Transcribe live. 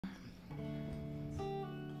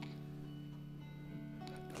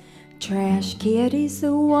Trash kitty's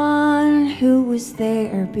the one who was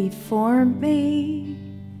there before me.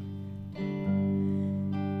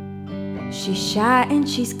 She's shy and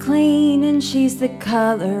she's clean and she's the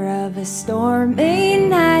color of a stormy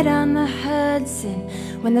night on the Hudson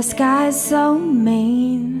when the sky's so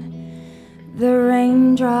mean. The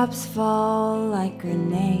raindrops fall like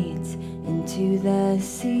grenades into the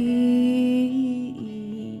sea.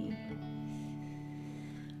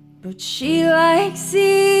 But she likes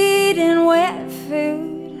eating wet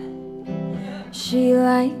food. She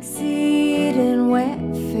likes eating wet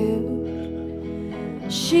food.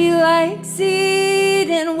 She likes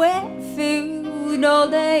eating wet food all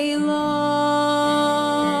day long.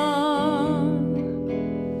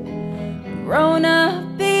 Grown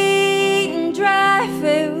up eating dry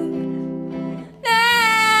food.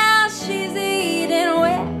 Now she's eating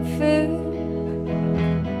wet food.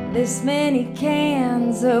 This many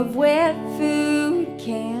cans of wet food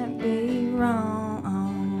can't be wrong.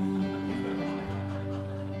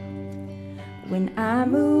 When I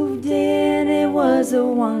moved in, it was a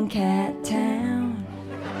one-cat town.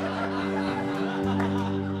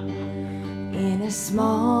 In a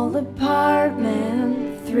small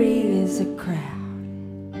apartment, 3 is a crowd.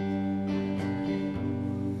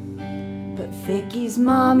 But Vicky's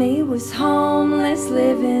mommy was homeless,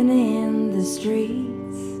 living in the streets.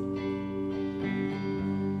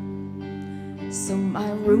 So my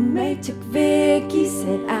roommate took Vicky,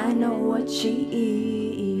 said, I know what she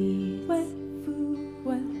eats.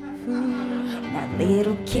 Now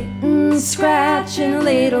little kittens scratch and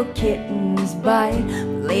little kittens bite.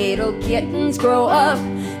 Little kittens grow up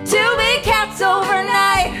to be cats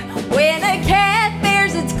overnight. When a cat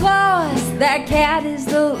bears its claws, that cat is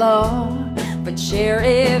the law. But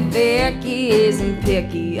Sheriff Vicky isn't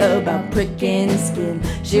picky about pricking skin.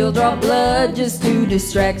 She'll draw blood just to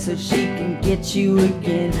distract so she can get you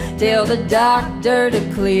again. Tell the doctor to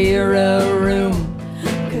clear a room,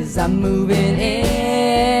 'cause I'm moving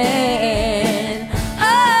in.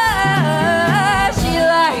 She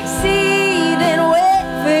likes eating wet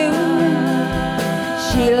food.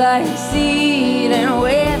 She likes eating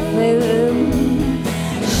wet food.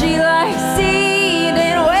 She likes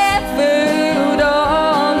eating wet food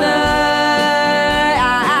all night.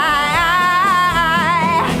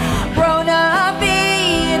 Grown up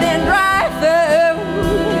eating dry food.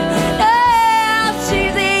 Now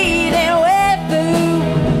she's eating wet food.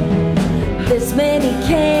 This many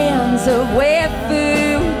cans of wet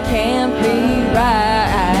food can't be right.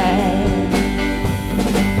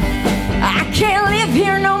 I can't live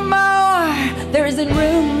here no more. There isn't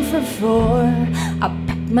room for 4. I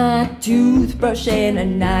packed my toothbrush and a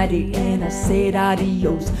nightie and I said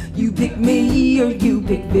adios. You pick me or you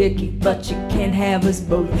pick Vicky, but you can't have us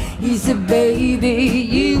both. He said, baby,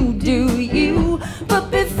 you do you,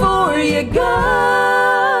 but before you go,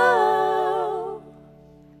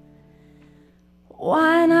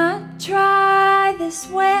 why not try this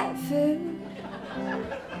wet food?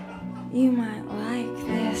 You might like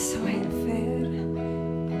this wet food.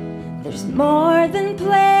 There's more than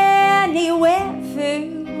plenty wet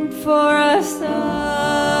food for us all.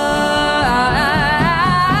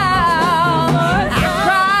 I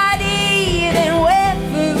tried eating wet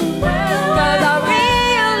food, 'cause I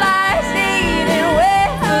realized eating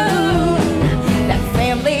wet food, that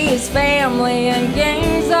family is family and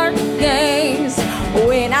games are games.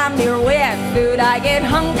 When I'm near wet food, I get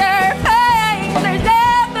hunger pains. There's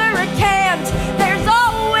never a can't, there's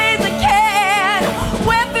always a can.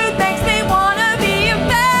 Wet food makes me wanna be a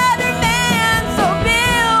better man. So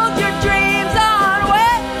build your dreams on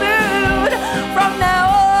wet food from now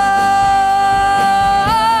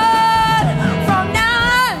on. From now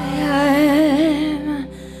on,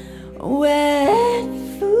 wet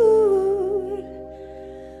food.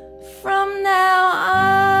 From now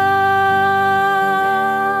on.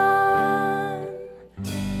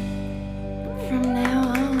 From now